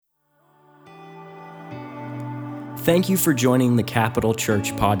Thank you for joining the Capital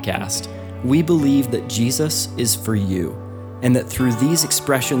Church podcast. We believe that Jesus is for you, and that through these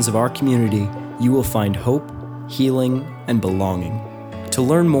expressions of our community, you will find hope, healing, and belonging. To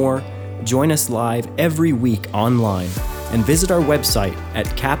learn more, join us live every week online and visit our website at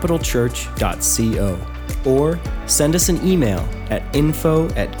capitalchurch.co or send us an email at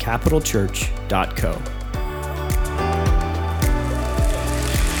info@capitalchurch.co.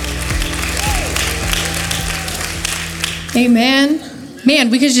 Amen.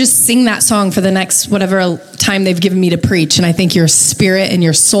 Man, we could just sing that song for the next whatever time they've given me to preach, and I think your spirit and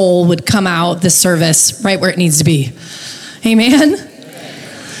your soul would come out this service right where it needs to be. Amen.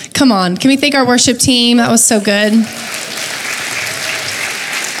 Come on. Can we thank our worship team? That was so good.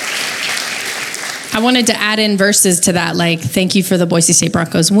 I wanted to add in verses to that, like, thank you for the Boise State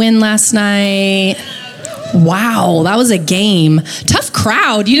Broncos win last night. Wow, that was a game. Tough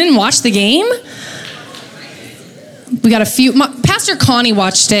crowd. You didn't watch the game? We got a few. Pastor Connie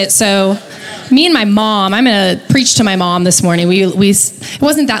watched it, so me and my mom. I'm gonna preach to my mom this morning. It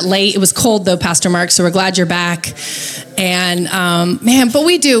wasn't that late. It was cold though, Pastor Mark. So we're glad you're back. And man, but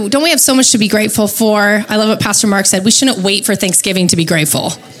don't we have so much to be grateful for? I love what Pastor Mark said. We shouldn't wait for Thanksgiving to be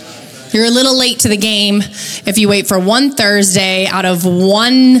grateful. You're a little late to the game if you wait for one Thursday out of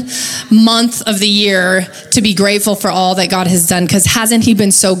 1 month of the year to be grateful for all that God has done, because hasn't He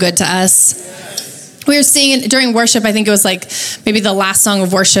been so good to us? We were singing during worship. I think it was like maybe the last song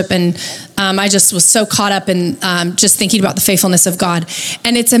of worship, and I just was so caught up in just thinking about the faithfulness of God.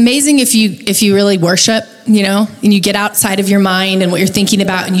 And it's amazing if you really worship, and you get outside of your mind and what you're thinking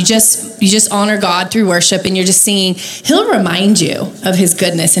about, and you just honor God through worship, and you're just singing. He'll remind you of His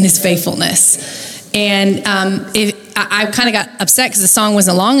goodness and His faithfulness. And I kind of got upset because the song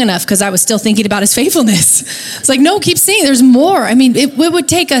wasn't long enough, because I was still thinking about His faithfulness. It's like, no, keep singing. There's more. I mean, it would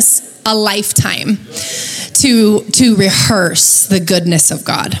take us a lifetime to rehearse the goodness of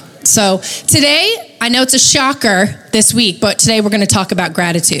God. So today, I know it's a shocker this week, but today we're going to talk about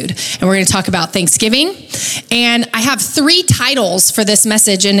gratitude, and we're going to talk about Thanksgiving. And I have 3 titles for this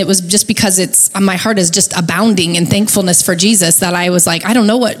message, and it was just because my heart is just abounding in thankfulness for Jesus that I was like, I don't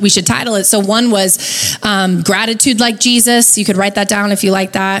know what we should title it. So one was gratitude like Jesus. You could write that down if you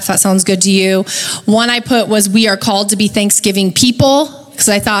like that, if that sounds good to you. One I put was we are called to be Thanksgiving people, because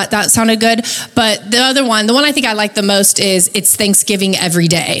I thought that sounded good. But the other one, the one I think I like the most is it's Thanksgiving every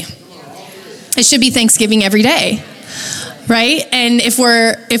day. It should be Thanksgiving every day, right? And if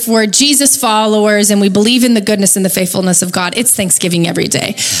we're Jesus followers and we believe in the goodness and the faithfulness of God, it's Thanksgiving every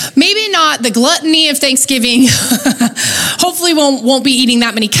day. Maybe not the gluttony of Thanksgiving. Hopefully won't be eating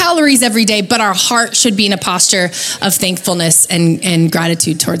that many calories every day, but our heart should be in a posture of thankfulness and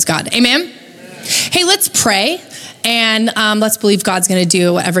gratitude towards God. Amen? Hey, let's pray. And let's believe God's going to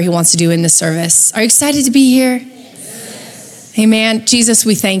do whatever He wants to do in this service. Are you excited to be here? Yes. Amen. Jesus,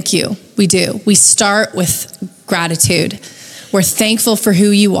 we thank you. We do. We start with gratitude. We're thankful for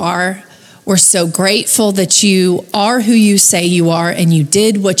who you are. We're so grateful that you are who you say you are, and you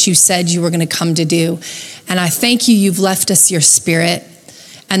did what you said you were going to come to do. And I thank you, you've left us your Spirit,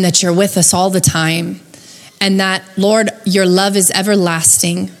 and that you're with us all the time. And that, Lord, your love is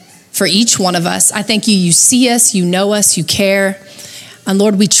everlasting for each one of us. I thank you, you see us, you know us, you care. And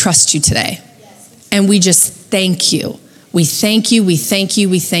Lord, we trust you today. And we just thank you. We thank you, we thank you,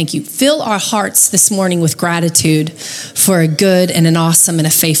 we thank you. Fill our hearts this morning with gratitude for a good and an awesome and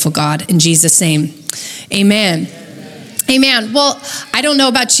a faithful God. In Jesus' name, amen. Amen. Well, I don't know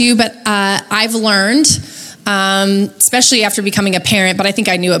about you, but I've learned, especially after becoming a parent, but I think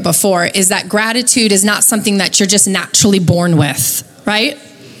I knew it before, is that gratitude is not something that you're just naturally born with, right?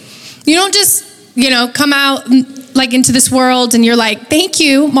 You don't just, come out like into this world and you're like, thank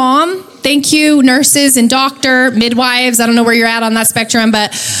you, Mom. Thank you, nurses and doctor, midwives. I don't know where you're at on that spectrum,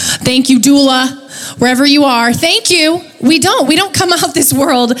 but thank you, doula, wherever you are. Thank you. We don't come out this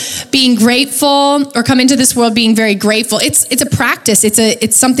world being grateful, or come into this world being very grateful. It's a practice.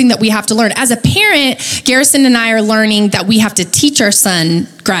 It's something that we have to learn. As a parent, Garrison and I are learning that we have to teach our son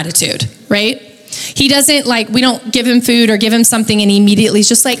gratitude, right? He doesn't we don't give him food or give him something and he immediately is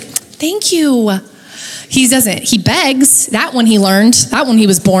just like, thank you. He doesn't. He begs. That one he learned. That one he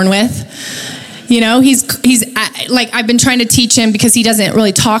was born with. He's I've been trying to teach him, because he doesn't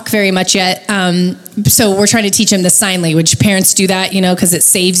really talk very much yet. So we're trying to teach him the sign language. Parents do that, because it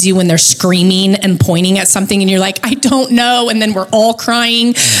saves you when they're screaming and pointing at something and you're like, I don't know. And then we're all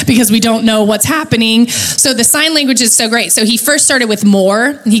crying because we don't know what's happening. So the sign language is so great. So he first started with more,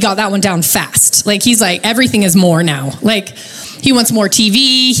 and he got that one down fast. He's like, everything is more now. He wants more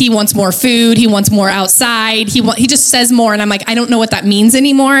TV. He wants more food. He wants more outside. He just says more. And I'm like, I don't know what that means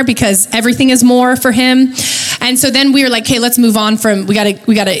anymore, because everything is more for him. And so then we were like, hey, let's move on from, we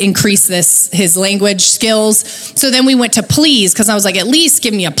gotta increase his language skills. So then we went to please, because I was like, at least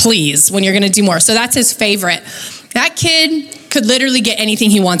give me a please when you're gonna do more. So that's his favorite. That kid could literally get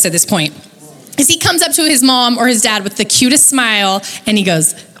anything he wants at this point. As he comes up to his mom or his dad with the cutest smile, and he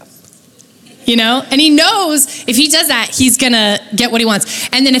goes, and he knows if he does that, he's gonna get what he wants.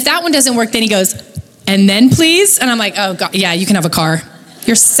 And then if that one doesn't work, then he goes, and then please? And I'm like, oh God, yeah, you can have a car.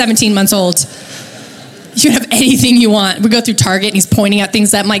 You're 17 months old. You can have anything you want. We go through Target and he's pointing at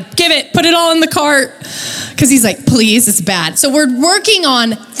things that I'm like, give it, put it all in the cart. Because he's like, please, it's bad. So we're working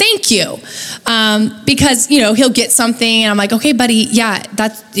on thank you. Because, he'll get something and I'm like, okay, buddy, yeah,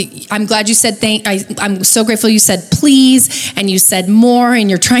 I'm glad you said I'm so grateful you said please and you said more and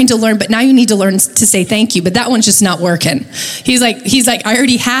you're trying to learn, but now you need to learn to say thank you. But that one's just not working. He's like, I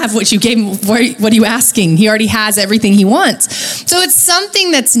already have what you gave him. What are you asking? He already has everything he wants. So it's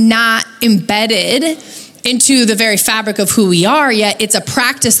something that's not embedded into the very fabric of who we are, yet it's a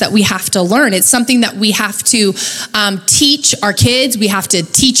practice that we have to learn. It's something that we have to teach our kids. We have to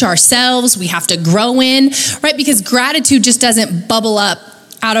teach ourselves. We have to grow in, right? Because gratitude just doesn't bubble up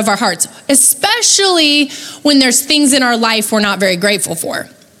out of our hearts, especially when there's things in our life we're not very grateful for.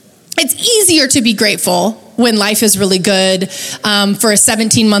 It's easier to be grateful when life is really good. For a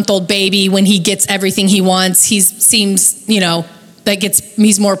 17-month-old baby, when he gets everything he wants, he seems,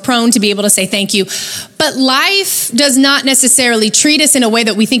 he's more prone to be able to say thank you. But life does not necessarily treat us in a way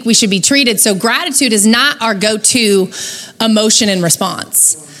that we think we should be treated. So gratitude is not our go-to emotion and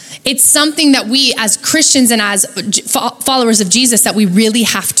response. It's something that we as Christians and as followers of Jesus that we really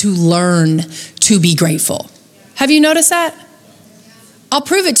have to learn to be grateful. Have you noticed that? I'll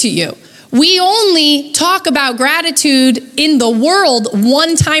prove it to you. We only talk about gratitude in the world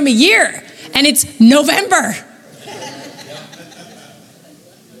one time a year, and it's November.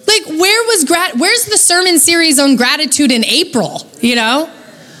 Like, where's the sermon series on gratitude in April,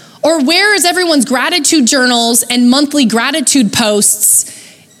 Or where is everyone's gratitude journals and monthly gratitude posts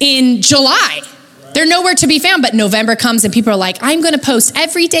in July? They're nowhere to be found, but November comes and people are like, I'm going to post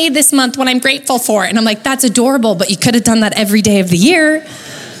every day this month what I'm grateful for. And I'm like, that's adorable, but you could have done that every day of the year.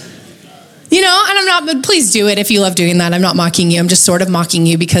 But please do it if you love doing that. I'm not mocking you. I'm just sort of mocking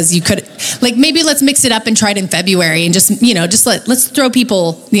you because you could, maybe let's mix it up and try it in February and let's throw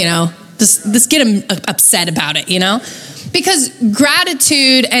people, just get them upset about it, Because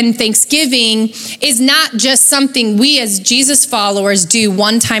gratitude and thanksgiving is not just something we as Jesus followers do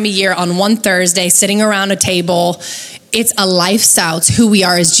one time a year on one Thursday, sitting around a table. It's a lifestyle. It's who we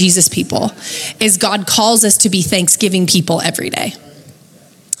are as Jesus people. Is God calls us to be Thanksgiving people every day.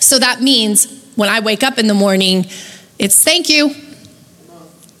 So that means when I wake up in the morning, it's thank you.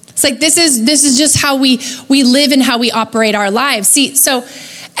 It's like this is just how we live and how we operate our lives. See, so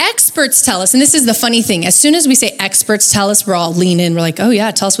experts tell us, and this is the funny thing, as soon as we say experts tell us, we're all lean in. We're like, oh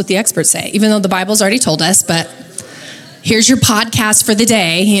yeah, tell us what the experts say, even though the Bible's already told us, but here's your podcast for the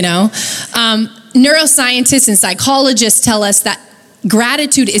day, Neuroscientists and psychologists tell us that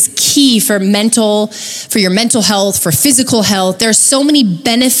gratitude is key for your mental health, for physical health. There are so many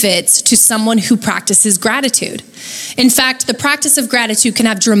benefits to someone who practices gratitude. In fact, the practice of gratitude can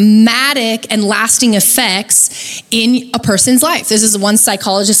have dramatic and lasting effects in a person's life. This is one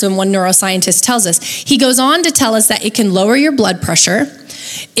psychologist and one neuroscientist tells us. He goes on to tell us that it can lower your blood pressure.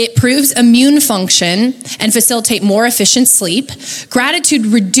 It improves immune function and facilitate more efficient sleep. Gratitude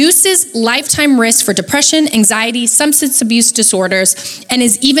reduces lifetime risk for depression, anxiety, substance abuse disorders, and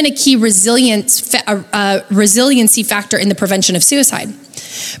is even a key resiliency factor in the prevention of suicide.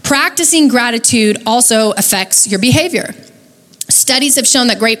 Practicing gratitude also affects your behavior. Studies have shown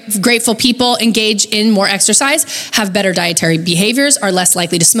that grateful people engage in more exercise, have better dietary behaviors, are less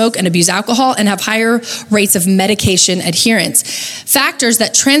likely to smoke and abuse alcohol, and have higher rates of medication adherence. Factors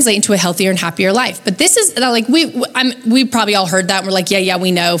that translate into a healthier and happier life. But this is we probably all heard that. And we're like, yeah,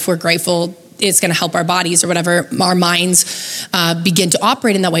 we know if we're grateful, it's going to help our bodies or whatever, our minds begin to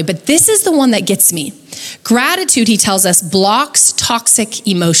operate in that way. But this is the one that gets me. Gratitude, he tells us, blocks toxic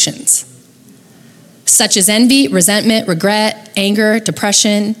emotions, such as envy, resentment, regret, anger,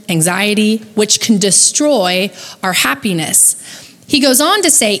 depression, anxiety, which can destroy our happiness. He goes on to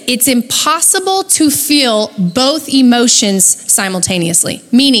say it's impossible to feel both emotions simultaneously,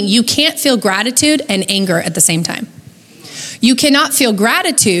 meaning you can't feel gratitude and anger at the same time. You cannot feel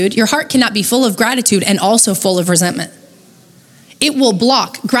gratitude, your heart cannot be full of gratitude and also full of resentment.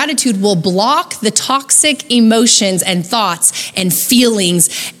 Gratitude will block the toxic emotions and thoughts and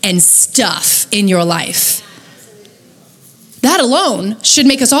feelings and stuff in your life. That alone should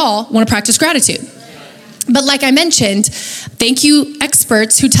make us all want to practice gratitude. But like I mentioned, thank you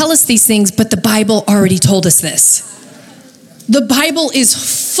experts who tell us these things, but the Bible already told us this. The Bible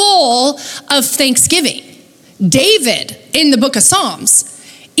is full of thanksgiving. David in the book of Psalms,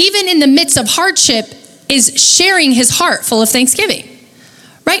 even in the midst of hardship, is sharing his heart full of thanksgiving,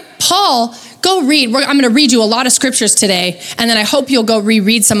 right? Paul, go read. I'm going to read you a lot of scriptures today, and then I hope you'll go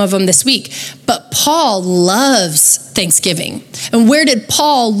reread some of them this week. But Paul loves thanksgiving. And where did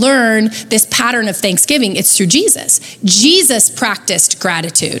Paul learn this pattern of thanksgiving? It's through Jesus. Jesus practiced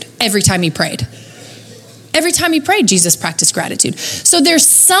gratitude every time he prayed. Every time he prayed, Jesus practiced gratitude. So there's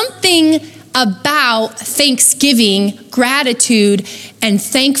something about thanksgiving, gratitude, and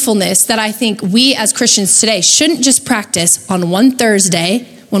thankfulness that I think we as Christians today shouldn't just practice on one Thursday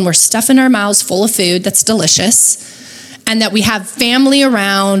when we're stuffing our mouths full of food that's delicious, and that we have family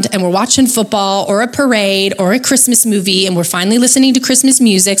around and we're watching football or a parade or a Christmas movie and we're finally listening to Christmas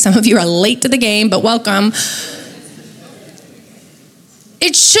music. Some of you are late to the game, but welcome.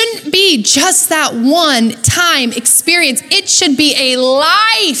 It shouldn't be just that one time experience. It should be a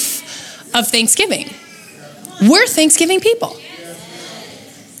life of thanksgiving. We're Thanksgiving people.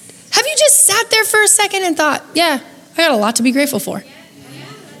 Have you just sat there for a second and thought, yeah, I got a lot to be grateful for?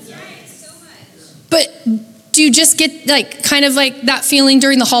 But do you just get kind of that feeling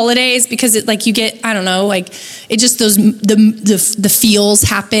during the holidays because you get, I don't know, it just the feels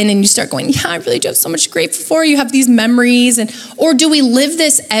happen and you start going, yeah, I really do have so much grateful for. You have these memories, or do we live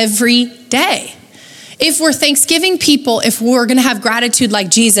this every day? If we're Thanksgiving people, if we're going to have gratitude like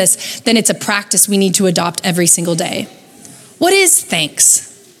Jesus, then it's a practice we need to adopt every single day. What is thanks?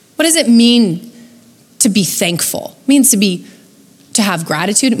 What does it mean to be thankful? It means to have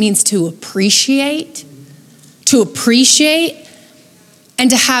gratitude. It means to appreciate, and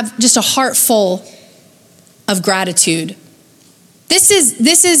to have just a heart full of gratitude. This is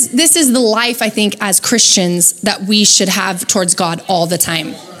the life, I think, as Christians that we should have towards God all the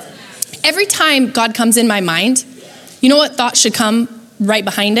time. Every time God comes in my mind, you know what thought should come right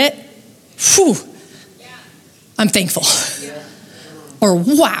behind it? Whew, I'm thankful. Or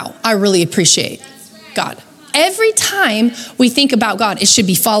wow, I really appreciate God. Every time we think about God, it should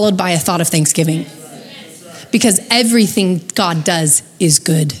be followed by a thought of thanksgiving. Because everything God does is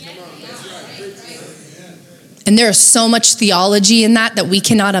good. And there is so much theology in that we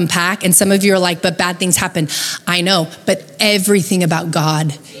cannot unpack. And some of you are like, but bad things happen. I know, but everything about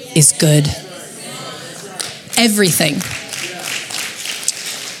God is good. Everything.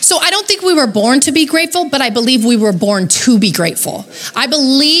 So I don't think we were born to be grateful, but I believe we were born to be grateful. I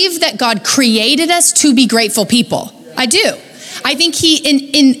believe that God created us to be grateful people. I do. I think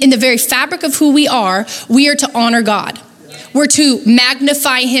in the very fabric of who we are to honor God. We're to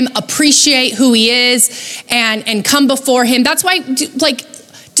magnify him, appreciate who he is, and come before him. That's why,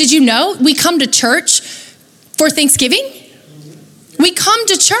 did you know we come to church for Thanksgiving? We come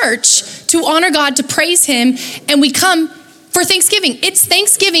to church to honor God, to praise him, and we come for Thanksgiving. It's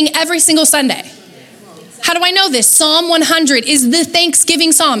Thanksgiving every single Sunday. How do I know this? Psalm 100 is the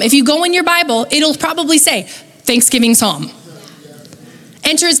Thanksgiving psalm. If you go in your Bible, it'll probably say Thanksgiving psalm.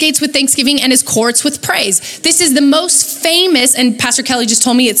 Enter his gates with thanksgiving and his courts with praise. This is the most famous, and Pastor Kelly just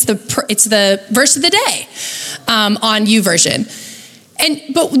told me it's the verse of the day on YouVersion.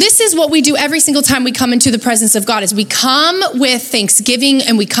 But this is what we do every single time we come into the presence of God, is we come with thanksgiving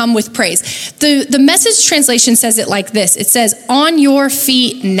and we come with praise. The Message translation says it like this. It says, on your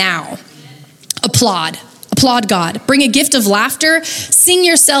feet now, applaud God. Bring a gift of laughter. Sing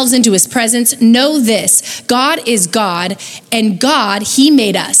yourselves into his presence. Know this, God is God, and God, he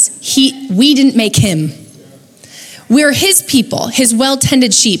made us. We didn't make him. We're his people, his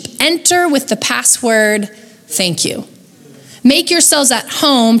well-tended sheep. Enter with the password, thank you. Make yourselves at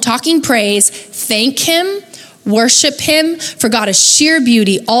home, talking praise. Thank him, worship him, for God is sheer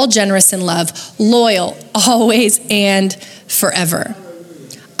beauty, all generous in love, loyal, always and forever.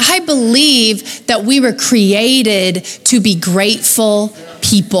 I believe that we were created to be grateful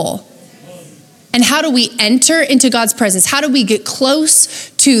people. And how do we enter into God's presence? How do we get close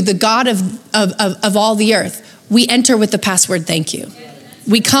to the God of all the earth? We enter with the password, thank you.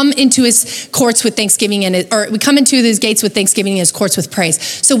 We come into his courts with thanksgiving, we come into his gates with thanksgiving and his courts with praise.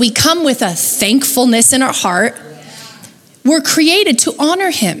 So we come with a thankfulness in our heart. We're created to honor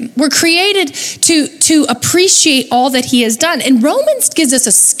him. We're created to appreciate all that he has done. And Romans gives us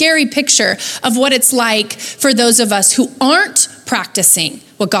a scary picture of what it's like for those of us who aren't practicing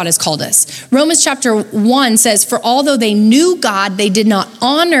what God has called us. Romans chapter 1 says, for although they knew God, they did not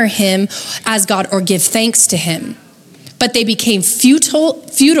honor him as God or give thanks to him. But they became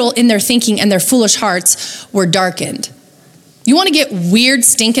futile in their thinking, and their foolish hearts were darkened. You want to get weird,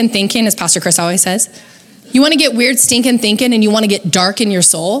 stinking thinking, as Pastor Chris always says? You want to get weird, stinking thinking, and you want to get dark in your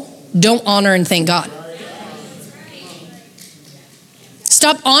soul? Don't honor and thank God.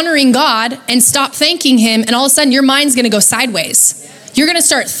 Stop honoring God and stop thanking him, and all of a sudden your mind's going to go sideways. You're going to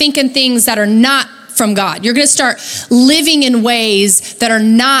start thinking things that are not from God. You're going to start living in ways that are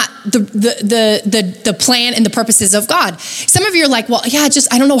not the plan and the purposes of God. Some of you are like, well, yeah,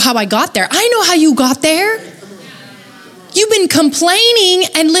 I don't know how I got there. I know how you got there. You've been complaining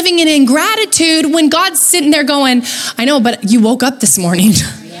and living in ingratitude when God's sitting there going, I know, but you woke up this morning.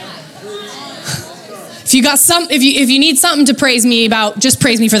 If you need something to praise me about, just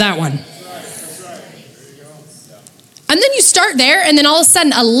praise me for that one. And then you start there, and then all of a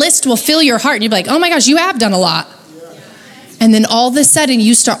sudden a list will fill your heart. And you'll be like, oh my gosh, you have done a lot. And then all of a sudden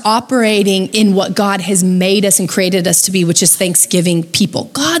you start operating in what God has made us and created us to be, which is thanksgiving people.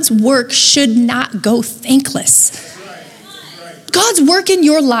 God's work should not go thankless. God's work in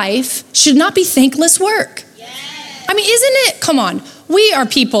your life should not be thankless work. I mean, isn't it? Come on. We are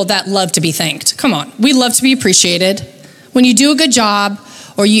people that love to be thanked. Come on. We love to be appreciated. When you do a good job,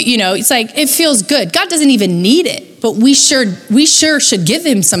 or you know, it's like, it feels good. God doesn't even need it, but we sure should give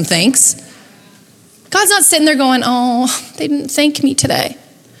him some thanks. God's not sitting there going, oh, they didn't thank me today.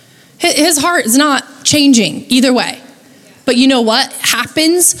 His heart is not changing either way. But you know what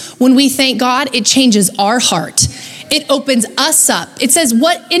happens when we thank God? It changes our heart. It opens us up. It says,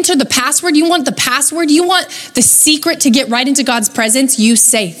 enter the password? You want the password? You want the secret to get right into God's presence? You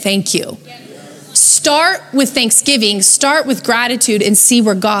say thank you. Start with thanksgiving, start with gratitude, and see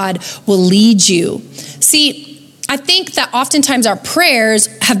where God will lead you. See, I think that oftentimes our prayers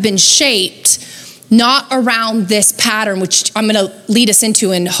have been shaped not around this pattern, which I'm going to lead us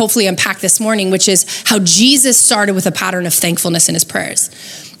into and hopefully unpack this morning, which is how Jesus started with a pattern of thankfulness in his prayers.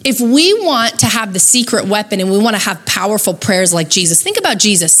 If we want to have the secret weapon and we want to have powerful prayers like Jesus, think about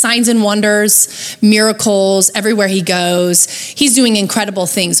Jesus, signs and wonders, miracles, everywhere he goes. He's doing incredible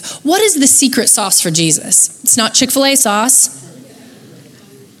things. What is the secret sauce for Jesus? It's not Chick-fil-A sauce.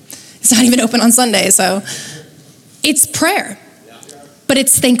 It's not even open on Sunday, so it's prayer. But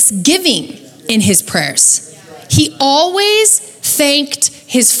it's thanksgiving in his prayers. He always thanked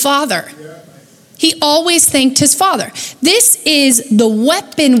his Father. He always thanked his Father. This is the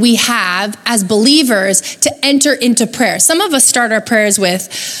weapon we have as believers to enter into prayer. Some of us start our prayers with,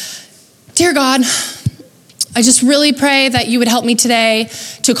 Dear God, I just really pray that you would help me today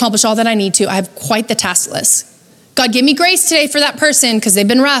to accomplish all that I need to. I have quite the task list. God, give me grace today for that person because they've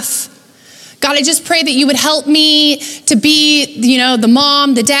been rough. God, I just pray that you would help me to be, the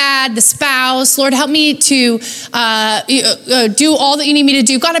mom, the dad, the spouse. Lord, help me to do all that you need me to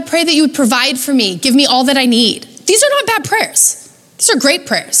do. God, I pray that you would provide for me. Give me all that I need. These are not bad prayers. These are great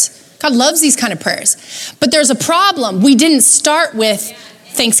prayers. God loves these kind of prayers. But there's a problem. We didn't start with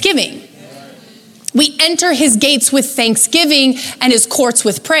thanksgiving. We enter his gates with thanksgiving and his courts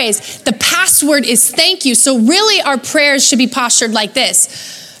with praise. The password is thank you. So really our prayers should be postured like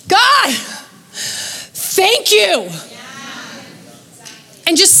this. God, thank you.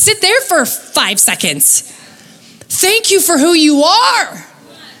 And just sit there for 5 seconds. Thank you for who you are.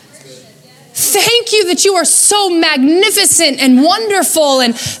 Thank you that you are so magnificent and wonderful.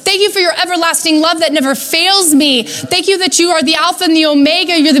 And thank you for your everlasting love that never fails me. Thank you that you are the Alpha and the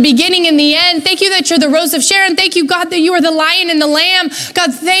Omega. You're the beginning and the end. Thank you that you're the Rose of Sharon. Thank you, God, that you are the Lion and the Lamb.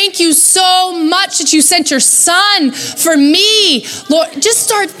 God, thank you so much that you sent your Son for me. Lord, just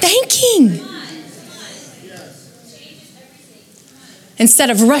start thanking. Instead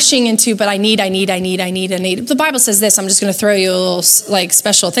of rushing into, but I need. The Bible says this, I'm just going to throw you a little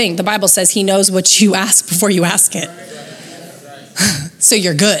special thing. The Bible says he knows what you ask before you ask it. So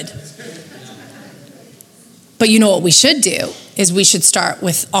you're good. But you know what we should do is we should start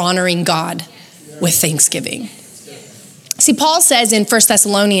with honoring God with thanksgiving. See, Paul says in 1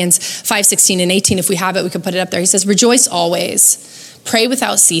 Thessalonians 5:16 and 18, if we have it, we can put it up there. He says, rejoice always, pray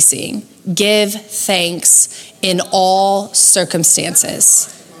without ceasing, give thanks in all circumstances.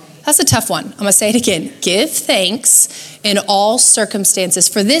 That's a tough one. I'm going to say it again. Give thanks in all circumstances,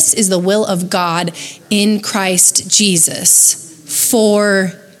 for this is the will of God in Christ Jesus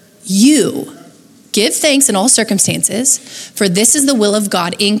for you. Give thanks in all circumstances, for this is the will of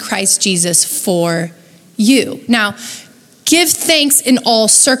God in Christ Jesus for you. Now, give thanks in all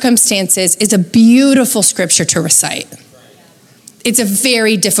circumstances is a beautiful scripture to recite. It's a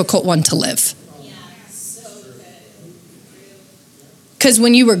very difficult one to live. Because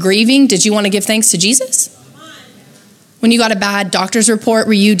when you were grieving, did you want to give thanks to Jesus? When you got a bad doctor's report,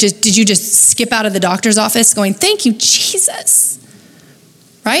 did you just skip out of the doctor's office going, thank you, Jesus?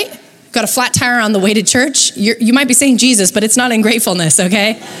 Right? Got a flat tire on the way to church? You might be saying Jesus, but it's not in gratefulness,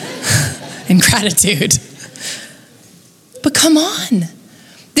 okay? In gratitude. But come on.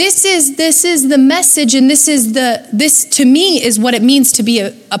 This is the message, and this to me is what it means to be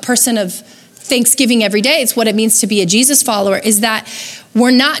a person of Thanksgiving every day. It's what it means to be a Jesus follower, is that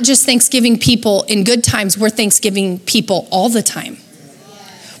we're not just Thanksgiving people in good times, we're Thanksgiving people all the time.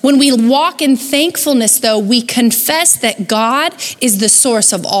 When we walk in thankfulness, though, we confess that God is the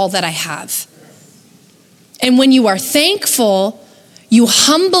source of all that I have. And when you are thankful, you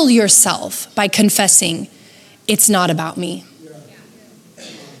humble yourself by confessing, it's not about me.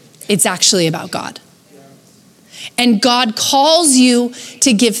 It's actually about God. And God calls you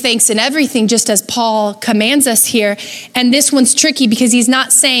to give thanks in everything, just as Paul commands us here. And this one's tricky because he's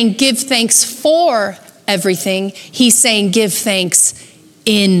not saying give thanks for everything. He's saying give thanks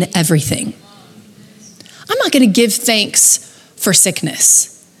in everything. I'm not going to give thanks for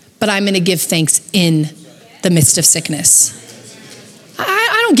sickness, but I'm going to give thanks in the midst of sickness.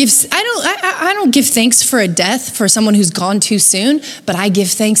 I don't give thanks for a death, for someone who's gone too soon, but I give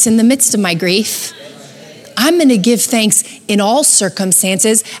thanks in the midst of my grief. I'm going to give thanks in all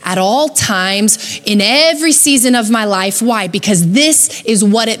circumstances, at all times, in every season of my life. Why? Because this is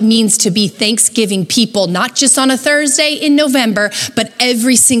what it means to be Thanksgiving people, not just on a Thursday in November, but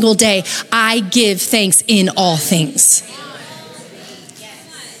every single day. I give thanks in all things.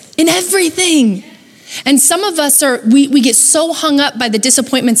 In everything. And some of us we get so hung up by the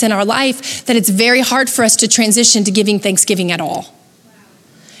disappointments in our life that it's very hard for us to transition to giving Thanksgiving at all.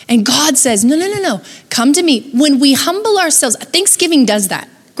 And God says, no, come to me. When we humble ourselves, Thanksgiving does that.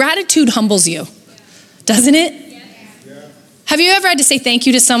 Gratitude humbles you, doesn't it? Yeah. Have you ever had to say thank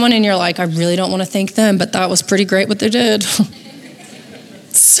you to someone and you're like, I really don't want to thank them, but that was pretty great what they did.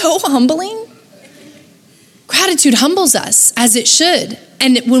 So humbling. Gratitude humbles us, as it should.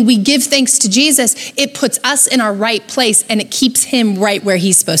 And when we give thanks to Jesus, it puts us in our right place and it keeps him right where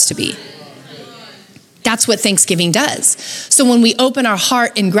he's supposed to be. That's what Thanksgiving does. So when we open our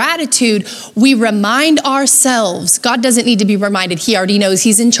heart in gratitude, we remind ourselves. God doesn't need to be reminded. He already knows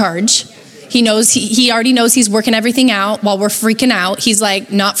he's in charge. He knows he already knows he's working everything out while we're freaking out. He's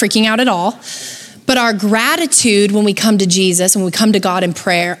like not freaking out at all. But our gratitude when we come to Jesus, when we come to God in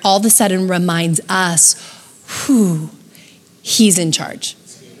prayer, all of a sudden reminds us, he's in charge.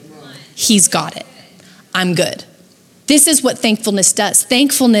 He's got it. I'm good. This is what thankfulness does.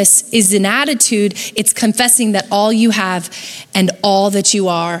 Thankfulness is an attitude. It's confessing that all you have and all that you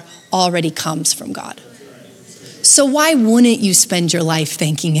are already comes from God. So why wouldn't you spend your life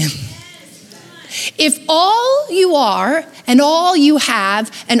thanking him? If all you are and all you have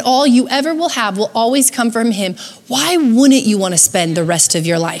and all you ever will have will always come from him, why wouldn't you want to spend the rest of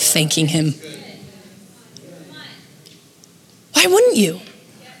your life thanking him? Why wouldn't you?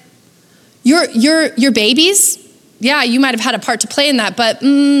 Your babies, yeah, you might have had a part to play in that, but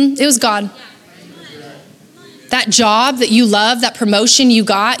it was God. That job that you love, that promotion you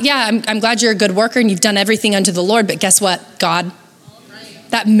got, yeah, I'm glad you're a good worker and you've done everything unto the Lord, but guess what? God.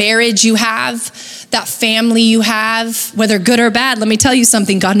 That marriage you have, that family you have, whether good or bad, let me tell you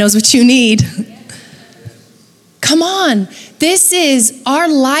something, God knows what you need. Come on. Our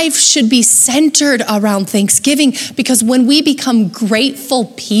life should be centered around Thanksgiving, because when we become grateful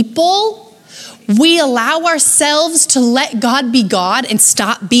people, we allow ourselves to let God be God and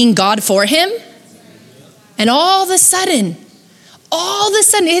stop being God for him. And all of a sudden,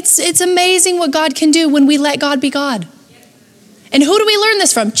 it's amazing what God can do when we let God be God. And who do we learn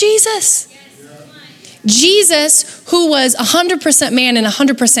this from? Jesus. Jesus, who was 100% man and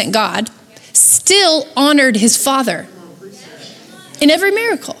 100% God, still honored his Father in every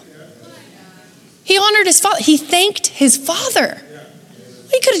miracle. He honored his Father. He thanked his Father.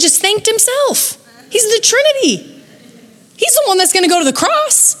 He could have just thanked himself. He's the Trinity. He's the one that's going to go to the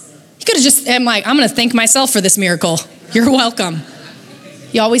cross. He could have just, I'm going to thank myself for this miracle. You're welcome.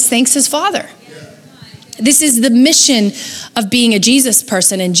 He always thanks his Father. This is the mission of being a Jesus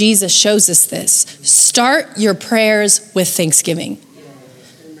person, and Jesus shows us this. Start your prayers with thanksgiving.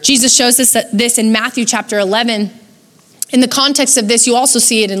 Jesus shows us this in Matthew chapter 11. In the context of this, you also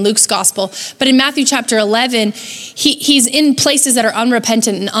see it in Luke's gospel. But in Matthew chapter 11, he's in places that are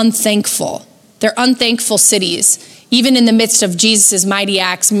unrepentant and unthankful. They're unthankful cities. Even in the midst of Jesus' mighty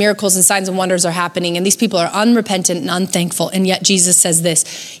acts, miracles and signs and wonders are happening. And these people are unrepentant and unthankful. And yet Jesus says this.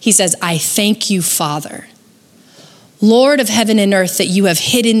 He says, I thank you, Father, Lord of heaven and earth, that you have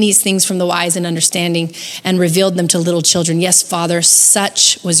hidden these things from the wise and understanding and revealed them to little children. Yes, Father,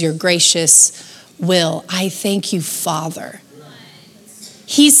 such was your gracious will. I thank you, Father.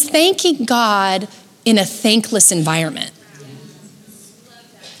 He's thanking God in a thankless environment.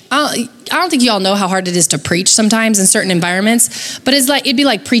 I don't think you all know how hard it is to preach sometimes in certain environments, but it'd be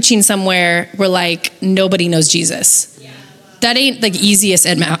like preaching somewhere where like nobody knows Jesus. That ain't the easiest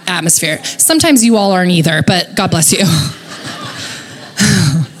atmosphere. Sometimes you all aren't either, but God bless you.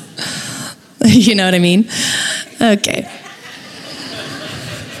 You know what I mean? Okay.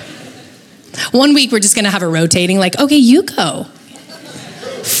 One week we're just going to have a rotating, like, okay, you go.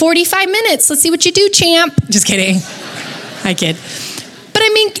 45 minutes. Let's see what you do, champ. Just kidding. I kid. But I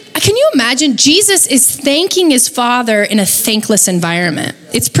mean, can you imagine? Jesus is thanking his Father in a thankless environment.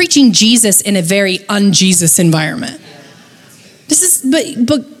 It's preaching Jesus in a very un-Jesus environment.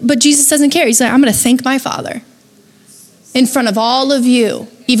 But Jesus doesn't care. He's like, I'm going to thank my Father in front of all of you.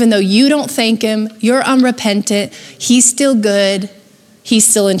 Even though you don't thank him, you're unrepentant, he's still good, he's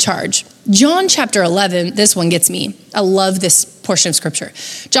still in charge. John chapter 11, this one gets me. I love this portion of scripture.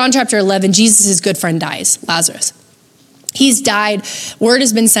 John chapter 11, Jesus' good friend dies, Lazarus. He's died, word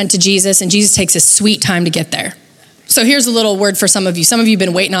has been sent to Jesus, and Jesus takes a sweet time to get there. So here's a little word for some of you. Some of you have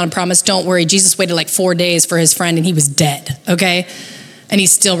been waiting on a promise. Don't worry, Jesus waited like 4 days for his friend, and he was dead, okay? And he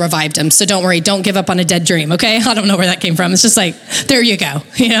still revived him. So don't worry, don't give up on a dead dream, okay? I don't know where that came from. It's just like, there you go,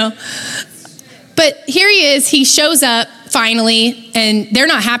 you know? But here he is, he shows up finally, and they're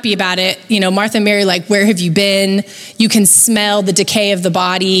not happy about it. You know, Martha and Mary, like, where have you been? You can smell the decay of the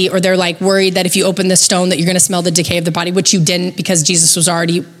body, or they're like worried that if you open the stone that you're gonna smell the decay of the body, which you didn't because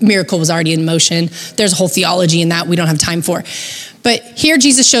miracle was already in motion. There's a whole theology in that we don't have time for. But here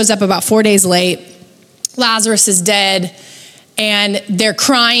Jesus shows up about 4 days late. Lazarus is dead. And they're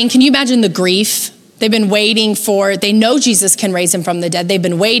crying. Can you imagine the grief? They've been waiting they know Jesus can raise him from the dead. They've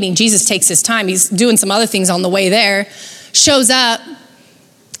been waiting. Jesus takes his time. He's doing some other things on the way there. Shows up.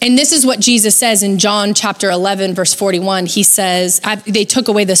 And this is what Jesus says in John chapter 11, verse 41. He says, they took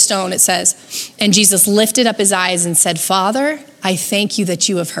away the stone, it says. And Jesus lifted up his eyes and said, Father, I thank you that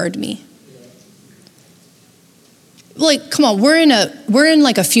you have heard me. Like, come on, we're in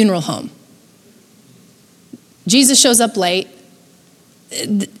like a funeral home. Jesus shows up late.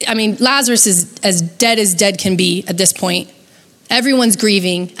 I mean, Lazarus is as dead can be at this point. Everyone's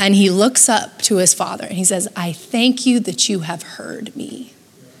grieving, and he looks up to his Father, and he says, I thank you that you have heard me.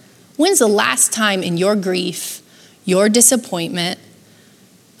 When's the last time in your grief, your disappointment,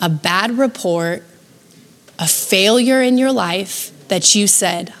 a bad report, a failure in your life that you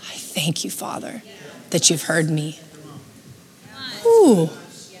said, I thank you, Father, that you've heard me? Ooh.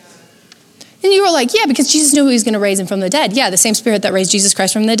 And you were like, yeah, because Jesus knew he was going to raise him from the dead. Yeah, the same spirit that raised Jesus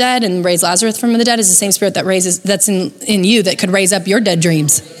Christ from the dead and raised Lazarus from the dead is the same spirit that's in you that could raise up your dead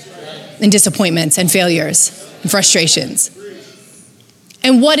dreams and disappointments and failures and frustrations.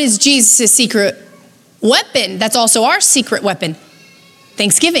 And what is Jesus' secret weapon? That's also our secret weapon.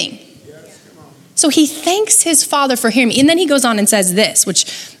 Thanksgiving. So he thanks his Father for hearing me. And then he goes on and says this, which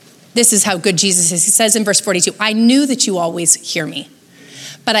this is how good Jesus is. He says in verse 42, I knew that you always hear me.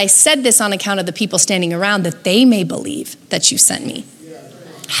 But I said this on account of the people standing around, that they may believe that you sent me.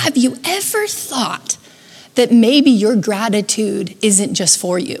 Have you ever thought that maybe your gratitude isn't just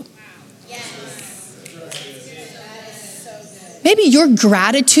for you? Maybe your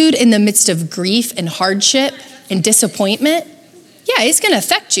gratitude in the midst of grief and hardship and disappointment, yeah, it's going to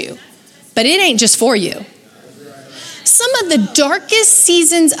affect you, but it ain't just for you. Some of the darkest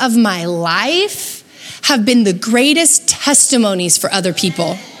seasons of my life have been the greatest testimonies for other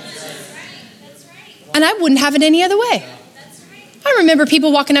people. And I wouldn't have it any other way. I remember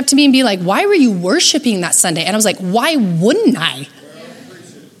people walking up to me and be like, why were you worshiping that Sunday? And I was like, why wouldn't I?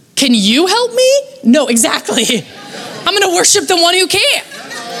 Can you help me? No, exactly. I'm going to worship the one who can.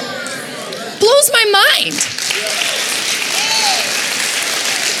 Blows my mind.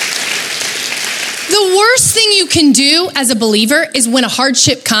 The worst thing you can do as a believer is when a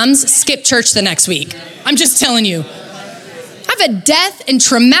hardship comes, skip church the next week. I'm just telling you. I've had death and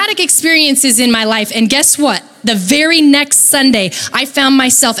traumatic experiences in my life, and guess what? The very next Sunday, I found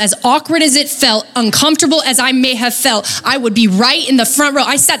myself, as awkward as it felt, uncomfortable as I may have felt, I would be right in the front row.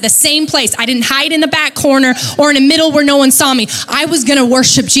 I sat the same place. I didn't hide in the back corner or in the middle where no one saw me. I was going to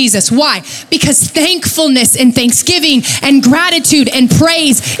worship Jesus. Why? Because thankfulness and thanksgiving and gratitude and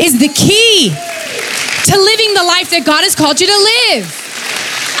praise is the key to living the life that God has called you to live.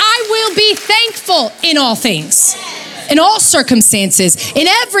 I will be thankful in all things, in all circumstances, in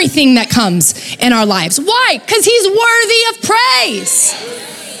everything that comes in our lives. Why? Because he's worthy of praise.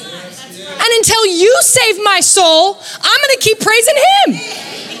 And until you save my soul, I'm going to keep praising him.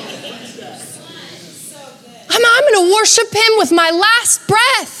 I'm going to worship him with my last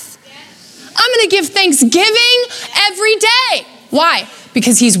breath. I'm going to give thanksgiving every day. Why?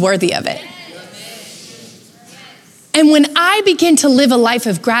 Because he's worthy of it. And when I begin to live a life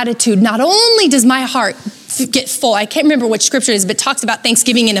of gratitude, not only does my heart get full. I can't remember which scripture it is, but it talks about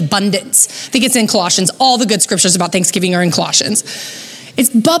Thanksgiving in abundance. I think it's in Colossians. All the good scriptures about Thanksgiving are in Colossians. It's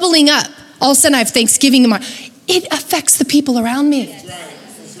bubbling up. All of a sudden I have Thanksgiving in my, it affects the people around me.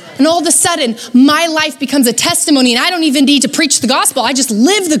 And all of a sudden my life becomes a testimony, and I don't even need to preach the gospel. I just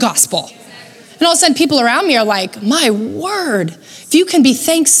live the gospel. And all of a sudden people around me are like, my word, if you can be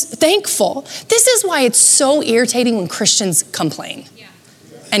thankful. This is why it's so irritating when Christians complain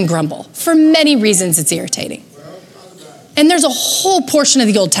and grumble. For many reasons it's irritating. And there's a whole portion of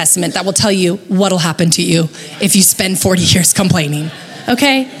the Old Testament that will tell you what'll happen to you if you spend 40 years complaining,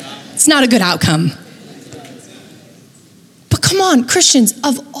 okay? It's not a good outcome. But come on, Christians,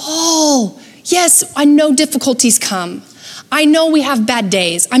 of all, yes, I know difficulties come. I know we have bad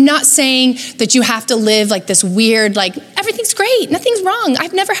days. I'm not saying that you have to live like this weird, like everything's great, nothing's wrong.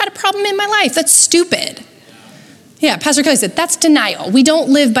 I've never had a problem in my life. That's stupid. Yeah, Pastor Kelly said, that's denial. We don't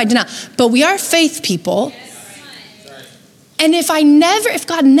live by denial, but we are faith people. And if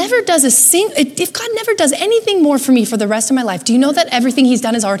God never does anything more for me for the rest of my life, do you know that everything he's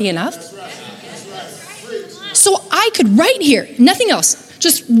done is already enough? So I could right here, nothing else,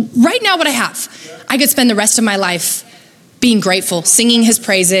 just right now what I have, I could spend the rest of my life being grateful, singing his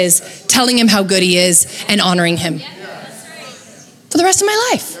praises, telling him how good he is, and honoring him for the rest of my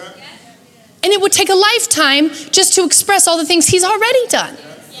life. And it would take a lifetime just to express all the things he's already done.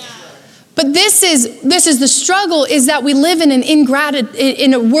 But this is the struggle, is that we live in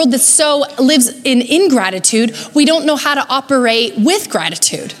in a world that lives in ingratitude. We don't know how to operate with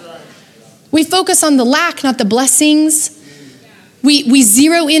gratitude. We focus on the lack, not the blessings. We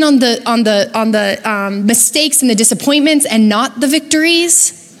zero in on the mistakes and the disappointments and not the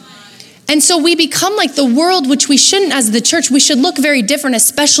victories. And so we become like the world, which we shouldn't. As the church, we should look very different,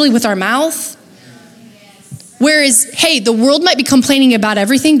 especially with our mouth. Whereas, hey, the world might be complaining about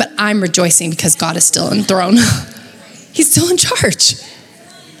everything, but I'm rejoicing because God is still enthroned. He's still in charge.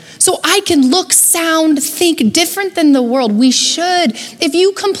 So I can look, sound, think different than the world. We should. If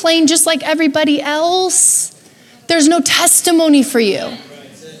you complain just like everybody else, there's no testimony for you.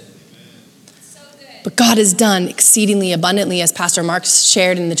 But God has done exceedingly abundantly, as Pastor Mark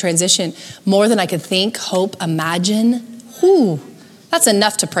shared in the transition, more than I could think, hope, imagine. Ooh, that's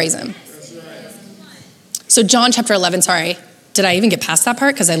enough to praise him. So John chapter 11, sorry, did I even get past that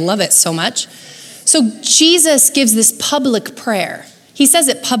part? Because I love it so much. So Jesus gives this public prayer. He says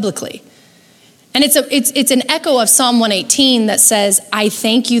it publicly. And it's an echo of Psalm 118 that says, I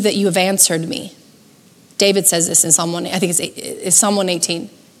thank you that you have answered me. David says this in Psalm 1, I think it's Psalm 118.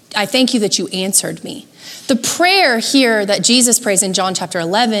 I thank you that you answered me. The prayer here that Jesus prays in John chapter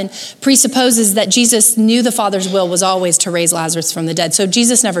 11 presupposes that Jesus knew the Father's will was always to raise Lazarus from the dead. So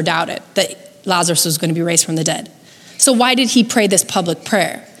Jesus never doubted that Lazarus was going to be raised from the dead. So why did he pray this public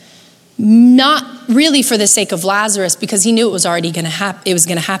prayer? Not really for the sake of Lazarus, because he knew it was already going to happen. It was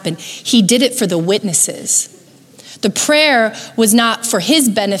going to happen. He did it for the witnesses. The prayer was not for his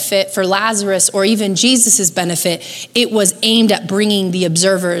benefit, for Lazarus, or even Jesus's benefit. It was aimed at bringing the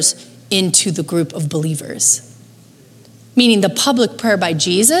observers into the group of believers. Meaning the public prayer by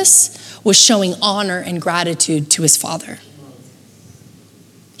Jesus was showing honor and gratitude to his Father.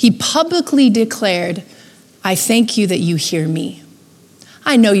 He publicly declared, I thank you that you hear me.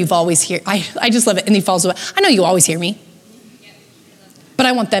 I know you've always heard, I just love it. And he follows away. I know you always hear me, but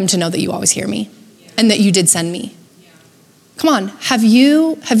I want them to know that you always hear me and that you did send me. Come on, have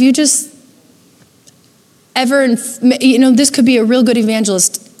you just ever, this could be a real good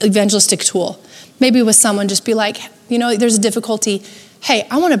evangelistic tool. Maybe with someone, just be like, there's a difficulty. Hey,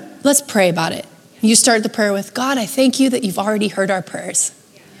 let's pray about it. You start the prayer with, God, I thank you that you've already heard our prayers.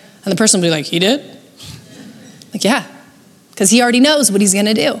 And the person will be like, he did? Like, yeah, because he already knows what he's going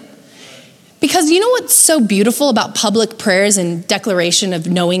to do. Because you know what's so beautiful about public prayers and declaration of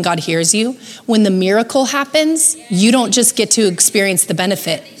knowing God hears you? When the miracle happens, you don't just get to experience the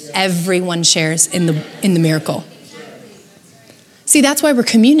benefit. Everyone shares in the miracle. See, that's why we're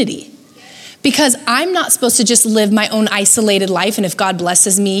community. Because I'm not supposed to just live my own isolated life, and if God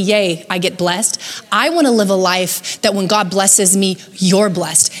blesses me, yay, I get blessed. I want to live a life that when God blesses me, you're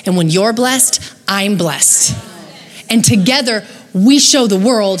blessed. And when you're blessed, I'm blessed. And together, we show the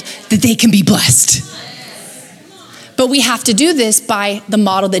world that they can be blessed. But we have to do this by the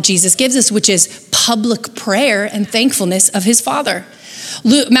model that Jesus gives us, which is public prayer and thankfulness of his Father.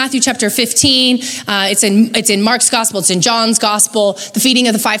 Matthew chapter 15, it's in Mark's gospel, it's in John's gospel, the feeding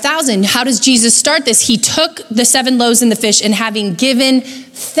of the 5,000. How does Jesus start this? He took the 7 loaves and the fish, and having given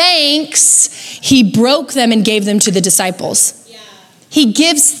thanks, he broke them and gave them to the disciples. Yeah. He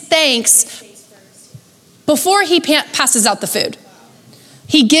gives thanks before he passes out the food.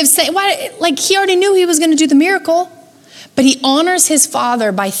 He gives, he already knew he was going to do the miracle, but he honors his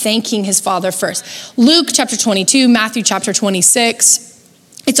Father by thanking his Father first. Luke chapter 22, Matthew chapter 26,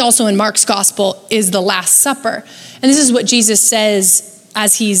 it's also in Mark's gospel, is the Last Supper. And this is what Jesus says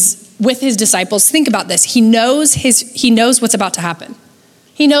as he's with his disciples. Think about this. He knows what's about to happen.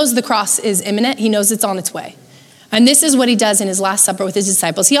 He knows the cross is imminent. He knows it's on its way. And this is what he does in his Last Supper with his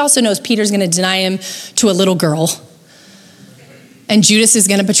disciples. He also knows Peter's going to deny him to a little girl. And Judas is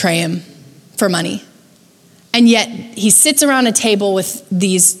going to betray him for money. And yet he sits around a table with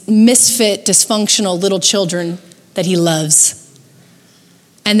these misfit, dysfunctional little children that he loves.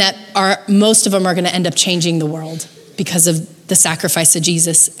 And that most of them are going to end up changing the world because of the sacrifice of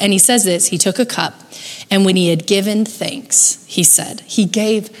Jesus. And he says this, he took a cup, and when he had given thanks, he said, he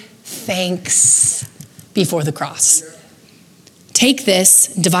gave thanks before the cross. Take this,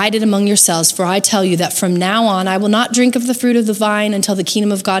 divide it among yourselves, for I tell you that from now on I will not drink of the fruit of the vine until the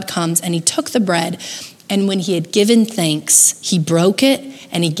kingdom of God comes. And he took the bread, and when he had given thanks, he broke it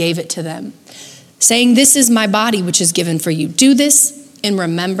and he gave it to them, saying, this is my body, which is given for you. Do this in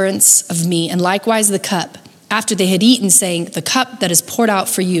remembrance of me. And likewise the cup, after they had eaten, saying, the cup that is poured out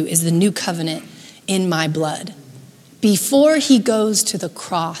for you is the new covenant in my blood. Before he goes to the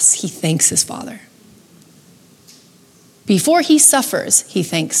cross, he thanks his Father. Before he suffers, he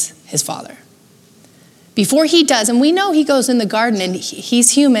thanks his Father. Before he does, and we know he goes in the garden and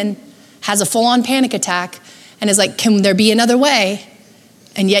he's human, has a full-on panic attack, and is like, can there be another way?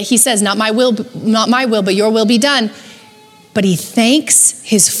 And yet he says, not my will, but your will be done. But he thanks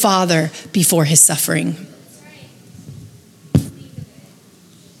his Father before his suffering.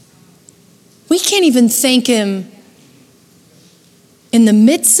 We can't even thank him in the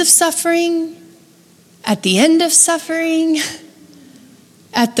midst of suffering, at the end of suffering,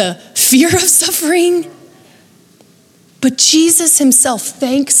 at the fear of suffering. But Jesus himself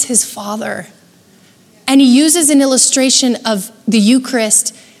thanks his Father. And he uses an illustration of the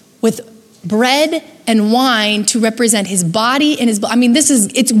Eucharist with bread and wine to represent his body and his blood. I mean,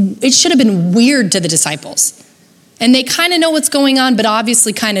 it should have been weird to the disciples. And they kind of know what's going on, but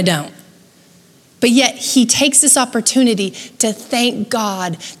obviously kind of don't. But yet he takes this opportunity to thank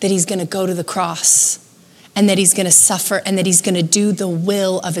God that he's going to go to the cross and that he's going to suffer and that he's going to do the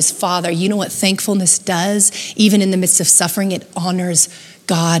will of his Father. You know what thankfulness does? Even in the midst of suffering, it honors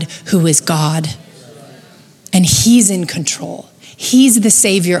God who is God. And he's in control. He's the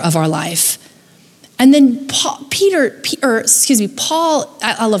Savior of our life. And then Paul,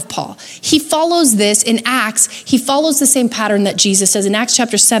 I love Paul. He follows this in Acts. He follows the same pattern that Jesus does. In Acts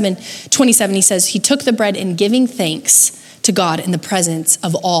chapter 27, he says, he took the bread and giving thanks to God in the presence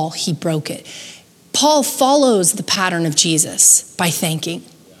of all, he broke it. Paul follows the pattern of Jesus by thanking.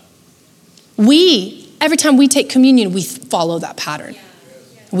 Every time we take communion, we follow that pattern.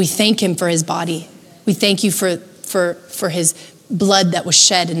 We thank him for his body. We thank you for his blood that was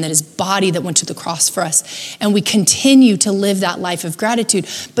shed and that his body that went to the cross for us. And we continue to live that life of gratitude.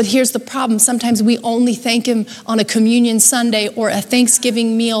 But here's the problem. Sometimes we only thank him on a communion Sunday or a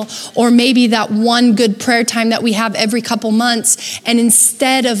Thanksgiving meal, or maybe that one good prayer time that we have every couple months. And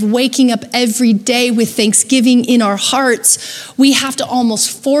instead of waking up every day with thanksgiving in our hearts, we have to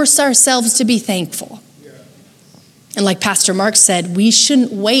almost force ourselves to be thankful. And like Pastor Mark said, we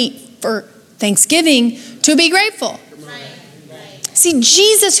shouldn't wait for Thanksgiving to be grateful. See,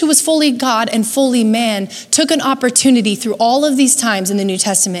 Jesus, who was fully God and fully man, took an opportunity through all of these times in the New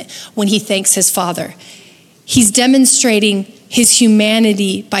Testament when he thanks his Father. He's demonstrating his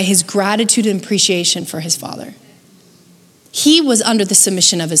humanity by his gratitude and appreciation for his Father. He was under the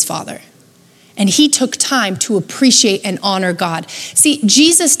submission of his Father, and he took time to appreciate and honor God. See,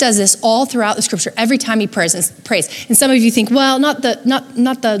 Jesus does this all throughout the scripture every time he prays. And some of you think, well, not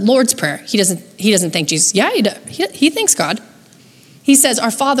the Lord's Prayer. He doesn't thank Jesus. Yeah, he thanks God. He says, our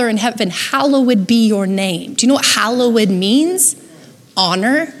Father in heaven, hallowed be your name. Do you know what hallowed means?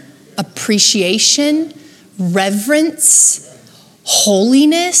 Honor, appreciation, reverence,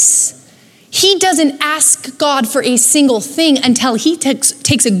 holiness. He doesn't ask God for a single thing until he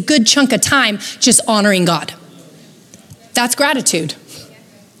takes a good chunk of time just honoring God. That's gratitude.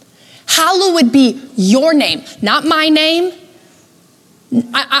 Hallowed be your name, not my name.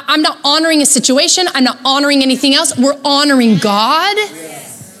 I'm not honoring a situation. I'm not honoring anything else. We're honoring God.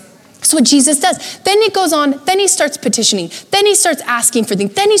 That's what Jesus does. Then it goes on. Then he starts petitioning. Then he starts asking for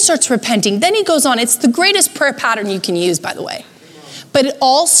things. Then he starts repenting. Then he goes on. It's the greatest prayer pattern you can use, by the way. But it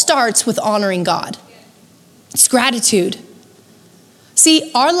all starts with honoring God. It's gratitude. See,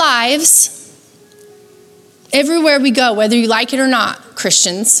 our lives, everywhere we go, whether you like it or not,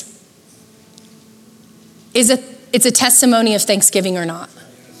 Christians, it's a testimony of thanksgiving or not.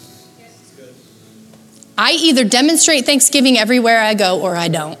 I either demonstrate Thanksgiving everywhere I go or I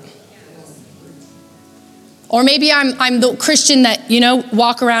don't. Or maybe I'm the Christian that,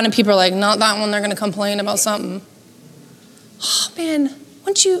 walk around and people are like, not that one, they're going to complain about something. Oh man,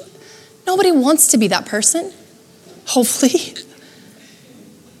 nobody wants to be that person, hopefully.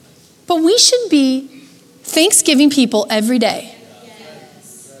 But we should be Thanksgiving people every day.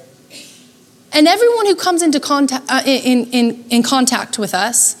 And everyone who comes into contact in contact with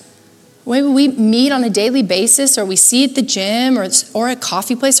us, maybe we meet on a daily basis, or we see at the gym, or at a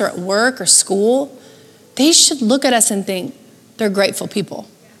coffee place, or at work, or school, they should look at us and think they're grateful people.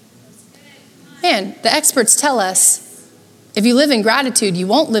 Man, the experts tell us, if you live in gratitude, you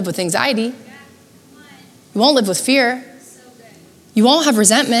won't live with anxiety. You won't live with fear. You won't have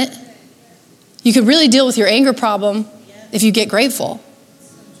resentment. You could really deal with your anger problem if you get grateful.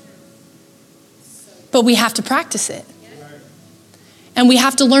 But we have to practice it. And we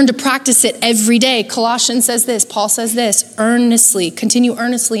have to learn to practice it every day. Colossians says this, Paul says this, continue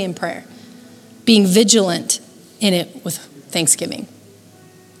earnestly in prayer, being vigilant in it with thanksgiving.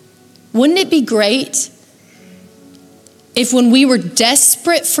 Wouldn't it be great if when we were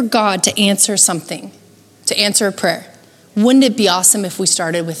desperate for God to answer something, to answer a prayer, wouldn't it be awesome if we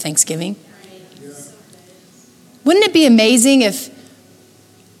started with thanksgiving? Wouldn't it be amazing if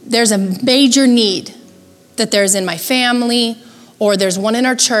there's a major need that there's in my family, or there's one in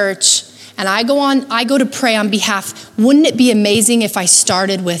our church, and I go to pray on behalf? Wouldn't it be amazing if I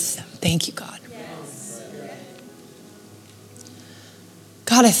started with, thank you, God.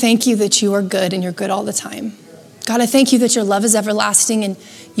 God, I thank you that you are good and you're good all the time. God, I thank you that your love is everlasting and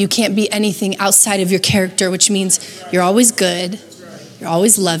you can't be anything outside of your character, which means you're always good, you're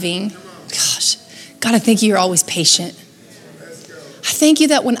always loving. Gosh, God, I thank you you're always patient. I thank you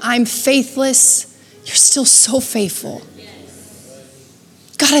that when I'm faithless, you're still so faithful.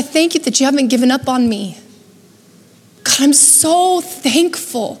 God, I thank you that you haven't given up on me. God, I'm so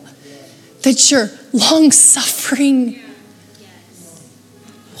thankful that you're long-suffering.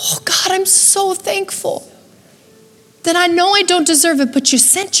 Oh, God, I'm so thankful that I know I don't deserve it, but you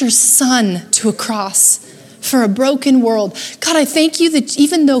sent your son to a cross for a broken world. God, I thank you that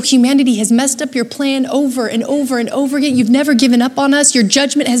even though humanity has messed up your plan over and over and over again, you've never given up on us. Your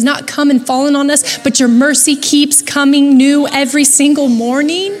judgment has not come and fallen on us, but your mercy keeps coming new every single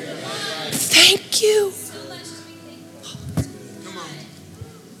morning. Thank you.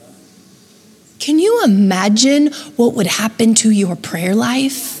 Can you imagine what would happen to your prayer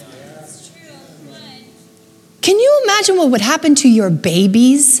life? Can you imagine what would happen to your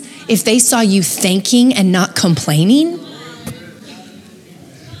babies if they saw you thanking and not complaining?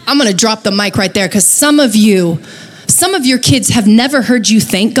 I'm going to drop the mic right there because some of your kids have never heard you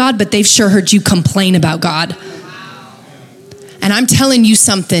thank God, but they've sure heard you complain about God. And I'm telling you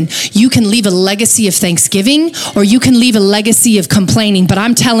something, you can leave a legacy of thanksgiving or you can leave a legacy of complaining. But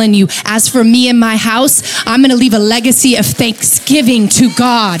I'm telling you, as for me and my house, I'm going to leave a legacy of thanksgiving to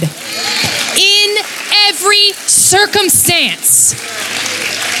God in every circumstance.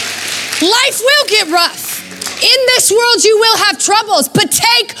 Life will get rough. In this world, you will have troubles, but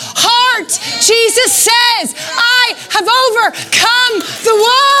take heart. Jesus says, I have overcome the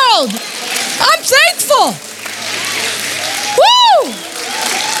world. I'm thankful. Woo!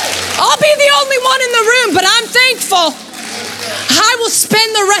 I'll be the only one in the room, but I'm thankful. I will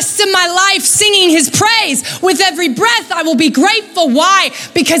spend the rest of my life singing his praise. With every breath, I will be grateful. Why?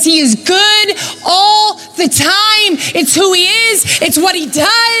 Because he is good all the time. It's who he is. It's what he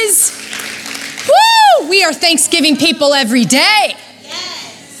does. Woo! We are Thanksgiving people every day.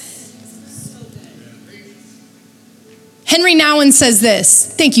 Henry Nouwen says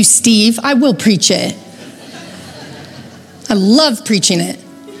this. Thank you, Steve. I will preach it. I love preaching it.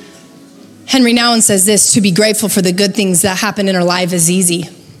 Henry Nouwen says this, to be grateful for the good things that happen in our life is easy.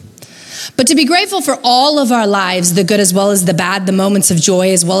 But to be grateful for all of our lives, the good as well as the bad, the moments of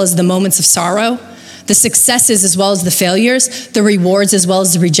joy as well as the moments of sorrow, the successes as well as the failures, the rewards as well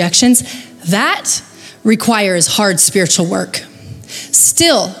as the rejections, that requires hard spiritual work.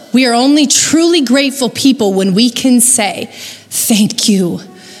 Still, we are only truly grateful people when we can say, thank you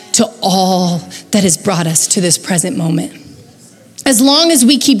to all that has brought us to this present moment. As long as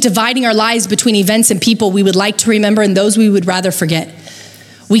we keep dividing our lives between events and people we would like to remember and those we would rather forget,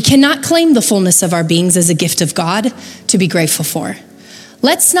 we cannot claim the fullness of our beings as a gift of God to be grateful for.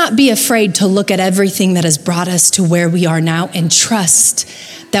 Let's not be afraid to look at everything that has brought us to where we are now and trust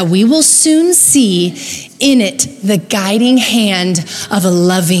that we will soon see in it the guiding hand of a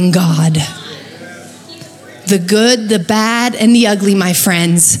loving God. The good, the bad, and the ugly, my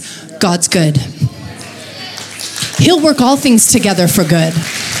friends, God's good. He'll work all things together for good.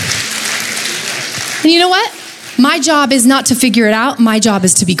 And you know what? My job is not to figure it out. My job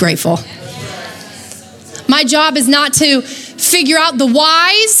is to be grateful. My job is not to figure out the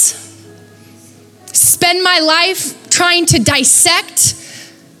whys, spend my life trying to dissect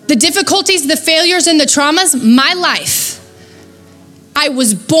the difficulties, the failures, and the traumas. My life, I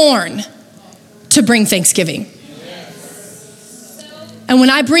was born to bring thanksgiving. And when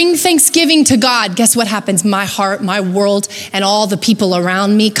I bring thanksgiving to God, guess what happens? My heart, my world, and all the people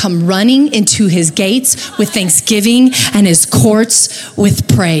around me come running into his gates with thanksgiving and his courts with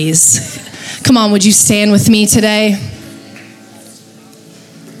praise. Come on, would you stand with me today?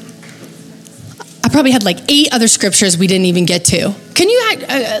 I probably had like 8 other scriptures we didn't even get to. Can you,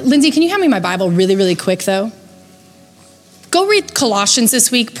 Lindsay, can you hand me my Bible really, really quick though? Go read Colossians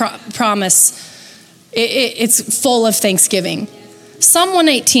this week, promise. It's full of thanksgiving. Psalm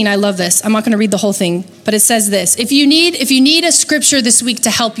 118, I love this. I'm not going to read the whole thing, but it says this. If you need a scripture this week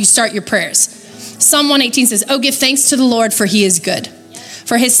to help you start your prayers, Psalm 118 says, "Oh, give thanks to the Lord, for he is good.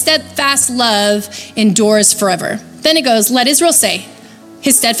 For his steadfast love endures forever." Then it goes, let Israel say,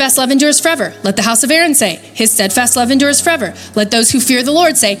 his steadfast love endures forever. Let the house of Aaron say, his steadfast love endures forever. Let those who fear the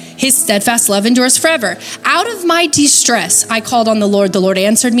Lord say, his steadfast love endures forever. Out of my distress, I called on the Lord. The Lord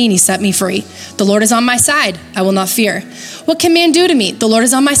answered me and he set me free. The Lord is on my side. I will not fear. What can man do to me? The Lord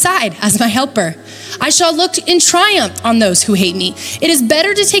is on my side as my helper. I shall look in triumph on those who hate me. It is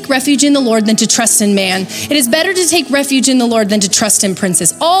better to take refuge in the Lord than to trust in man. It is better to take refuge in the Lord than to trust in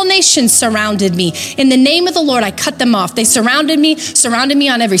princes. All nations surrounded me. In the name of the Lord, I cut them off. They surrounded me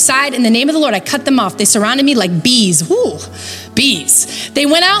on every side. In the name of the Lord, I cut them off. They surrounded me like bees. Woo, bees. They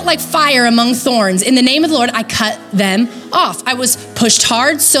went out like fire among thorns. In the name of the Lord, I cut them off. I was pushed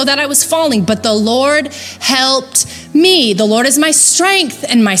hard so that I was falling, but the Lord helped me. The Lord is my strength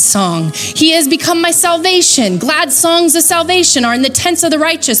and my song. He has become my salvation. Glad songs of salvation are in the tents of the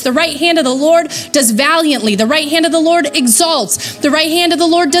righteous. The right hand of the Lord does valiantly. The right hand of the Lord exalts. The right hand of the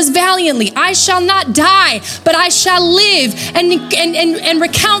Lord does valiantly. I shall not die, but I shall live and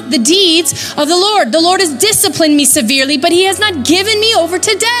recount the deeds of the Lord. The Lord has disciplined me severely, but he has not given me over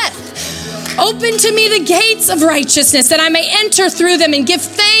to death. Open to me the gates of righteousness, that I may enter through them and give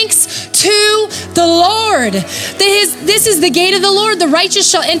thanks to the Lord. This is the gate of the Lord. The righteous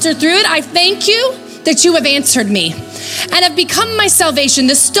shall enter through it. I thank you that you have answered me and have become my salvation.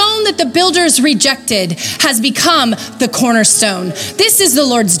 The stone that the builders rejected has become the cornerstone. This is the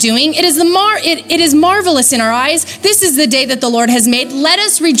Lord's doing. It is marvelous in our eyes. This is the day that the Lord has made. Let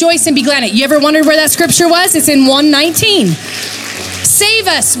us rejoice and be glad in it. You ever wondered where that scripture was? It's in 119. Save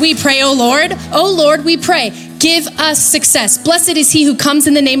us, we pray, O Lord. O Lord, we pray. Give us success. Blessed is he who comes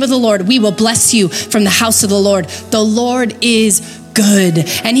in the name of the Lord. We will bless you from the house of the Lord. The Lord is good,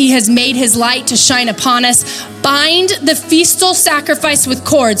 and he has made his light to shine upon us. Bind the festal sacrifice with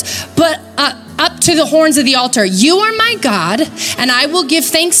cords, but up to the horns of the altar. You are my God, and I will give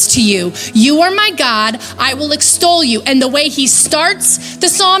thanks to you. You are my God, I will extol you. And the way he starts the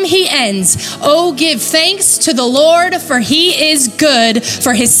psalm, he ends. Oh, give thanks to the Lord, for he is good,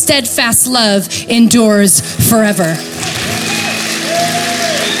 for his steadfast love endures forever.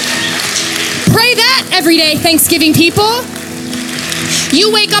 Pray that every day, Thanksgiving people.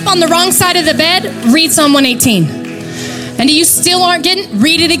 You wake up on the wrong side of the bed, read Psalm 118. And you still aren't getting,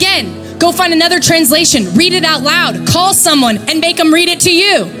 read it again. Go find another translation, read it out loud, call someone and make them read it to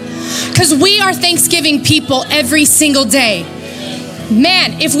you. Because we are Thanksgiving people every single day.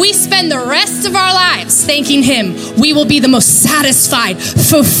 Man, if we spend the rest of our lives thanking him, we will be the most satisfied,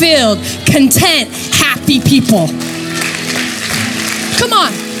 fulfilled, content, happy people. Come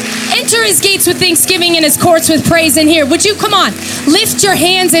on. Enter his gates with thanksgiving and his courts with praise in here. Would you, come on, lift your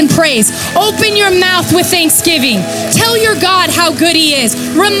hands in praise. Open your mouth with thanksgiving. Tell your God how good he is.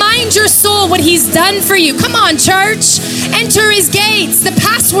 Remind your soul what he's done for you. Come on, church. Enter his gates. The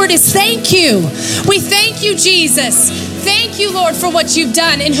password is thank you. We thank you, Jesus. Thank you, Lord, for what you've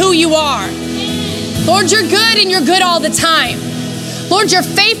done and who you are. Lord, you're good and you're good all the time. Lord, your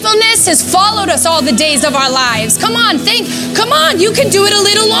faithfulness has followed us all the days of our lives. Come on, you can do it a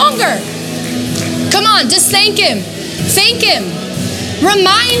little longer. Come on, just thank him. Thank him.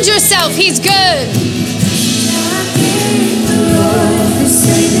 Remind yourself he's good.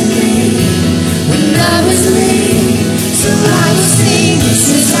 When I was late, so I will sing. This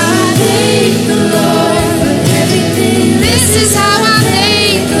is how I thank the Lord for everything. This is how I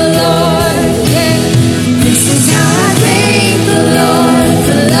thank the Lord. Yeah. This is how I thank the Lord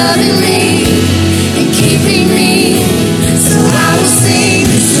for loving me and keeping me. So I will sing.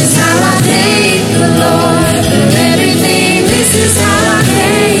 This is how I thank the Lord for everything. This is how I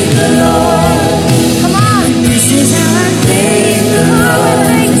thank the Lord. Come on. This is how I thank the Lord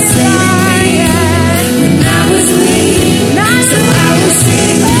for saving me.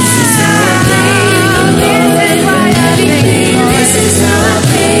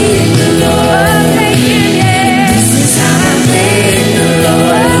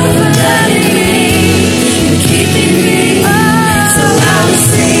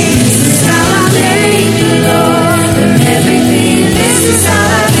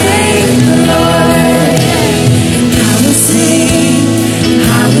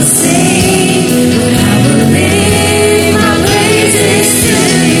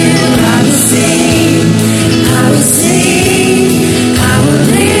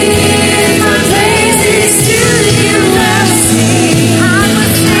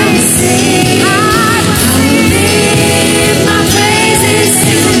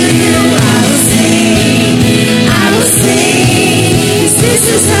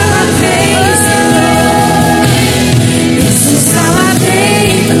 is how I praise the Lord. This is how I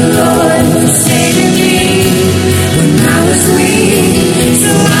thank the Lord for saving me when I was weak.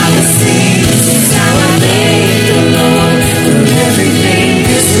 So I will sing. This is how I thank the Lord for everything.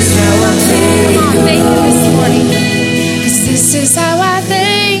 This is how I thank the Lord. Thank you this morning. 'Cause this is how I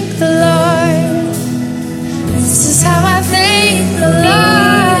thank the Lord. This is how I thank the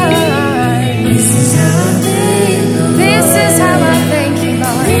Lord. This is how I thank the Lord. This is how I thank you,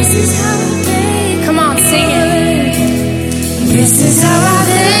 Lord. This is how I thank. Come on, sing it. This is how I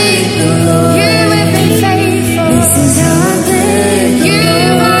thank the Lord. You have been faithful. This is how I thank the You've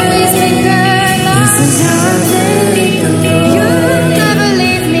Lord. always been good, This Lord. is how I thank the Lord. You never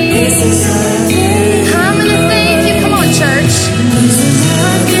leave me. This is how I thank. I'm gonna thank you. Come on, church. This is how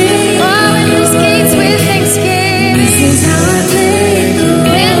I thank. Oh, in this gates with This thanksgiving. is how I thank the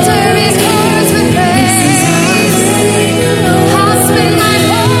Lord. Enter his courts with This is how I praise. thank the Lord. I'll spend my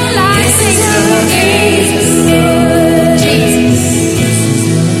whole life This is how I singing. praise the Lord. Jesus.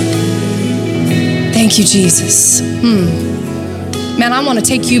 Thank you, Jesus. Man, I want to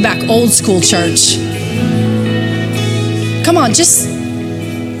take you back old school, church. Come on,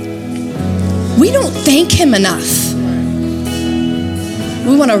 we don't thank him enough.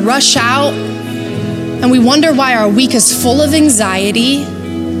 We want to rush out and we wonder why our week is full of anxiety,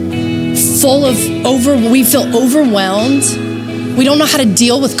 we feel overwhelmed. We don't know how to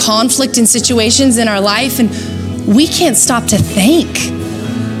deal with conflict and situations in our life, and we can't stop to thank.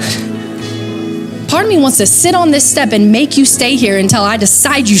 Part of me wants to sit on this step and make you stay here until I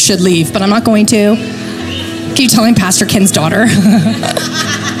decide you should leave, but I'm not going to. Can you tell I'm Pastor Ken's daughter?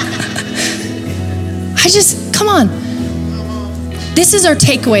 Come on. This is our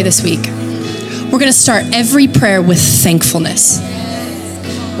takeaway this week. We're going to start every prayer with thankfulness.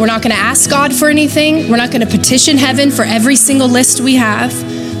 We're not going to ask God for anything. We're not going to petition heaven for every single list we have.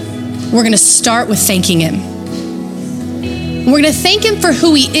 We're going to start with thanking him. We're going to thank him for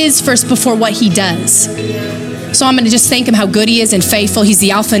who he is first before what he does. So I'm going to just thank him how good he is and faithful. He's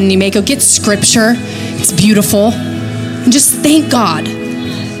the Alpha and the Omega. Get scripture. It's beautiful. And just thank God.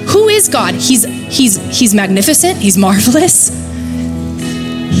 Who is God? He's magnificent. He's marvelous.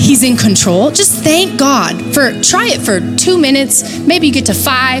 He's in control. Just thank God. Try it for 2 minutes. Maybe you get to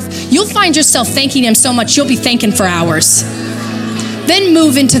 5. You'll find yourself thanking him so much, you'll be thanking for hours. Then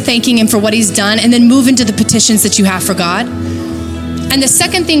move into thanking him for what he's done, and then move into the petitions that you have for God. And the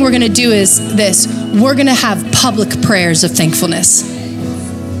second thing we're going to do is this. We're going to have public prayers of thankfulness.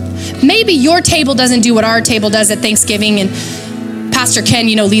 Maybe your table doesn't do what our table does at Thanksgiving, and Pastor Ken,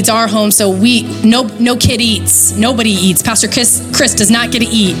 leads our home, so no kid eats. Nobody eats. Pastor Chris does not get to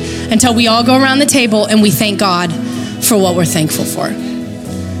eat until we all go around the table and we thank God for what we're thankful for.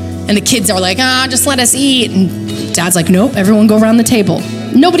 And the kids are like, just let us eat. And Dad's like, nope, everyone go around the table.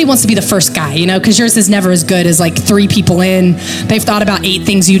 Nobody wants to be the first guy, because yours is never as good as 3 people in. They've thought about 8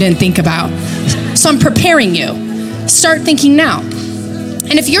 things you didn't think about. So I'm preparing you. Start thinking now.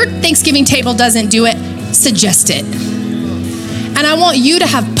 And if your Thanksgiving table doesn't do it, suggest it. And I want you to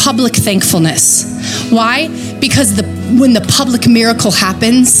have public thankfulness. Why? Because when the public miracle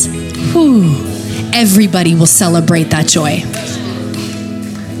happens, everybody will celebrate that joy.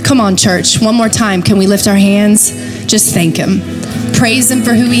 Come on, church. One more time. Can we lift our hands? Just thank him. Praise him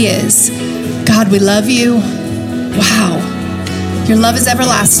for who he is. God, we love you. Wow. Your love is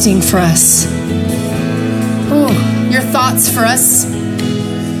everlasting for us. Your thoughts for us,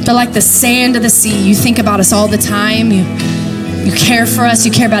 they're like the sand of the sea. You think about us all the time. You care for us.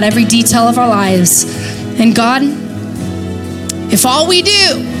 You care about every detail of our lives. And God, if all we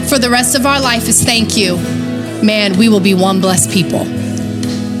do for the rest of our life is thank you, man, we will be one blessed people.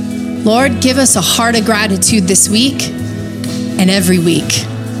 Lord, give us a heart of gratitude this week and every week.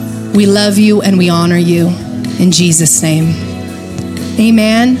 We love you and we honor you. In Jesus' name,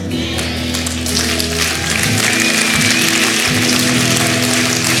 amen.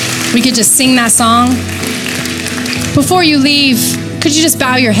 We could just sing that song. Before you leave, could you just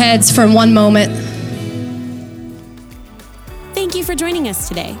bow your heads for one moment? Thank you for joining us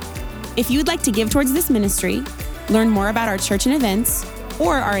today. If you would like to give towards this ministry, learn more about our church and events,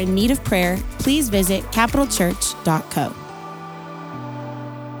 or are in need of prayer, please visit capitalchurch.co.